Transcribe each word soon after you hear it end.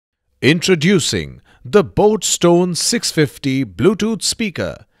Introducing the boAt 650 Bluetooth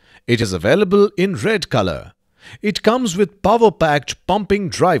speaker. It is available in red color. It comes with power-packed pumping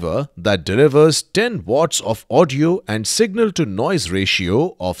driver that delivers 10 watts of audio and signal-to-noise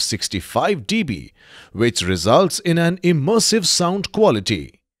ratio of 65 dB, which results in an immersive sound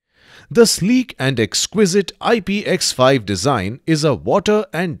quality. The sleek and exquisite IPX5 design is a water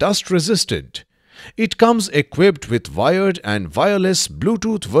and dust resistant. It comes equipped with wired and wireless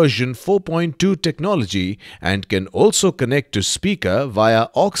Bluetooth version 4.2 technology and can also connect to speaker via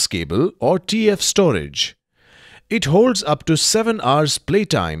aux cable or TF storage. It holds up to 7 hours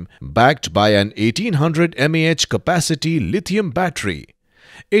playtime backed by an 1800 mAh capacity lithium battery.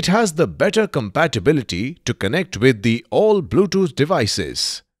 It has the better compatibility to connect with the all Bluetooth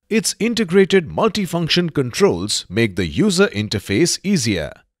devices. Its integrated multifunction controls make the user interface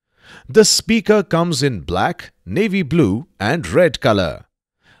easier. The speaker comes in black, navy blue and red color.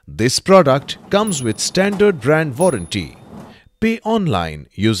 This product comes with standard brand warranty. Pay online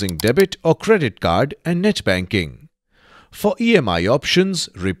using debit or credit card and net banking. For EMI options,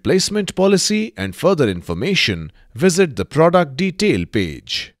 replacement policy and further information, visit the product detail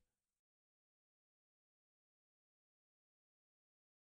page.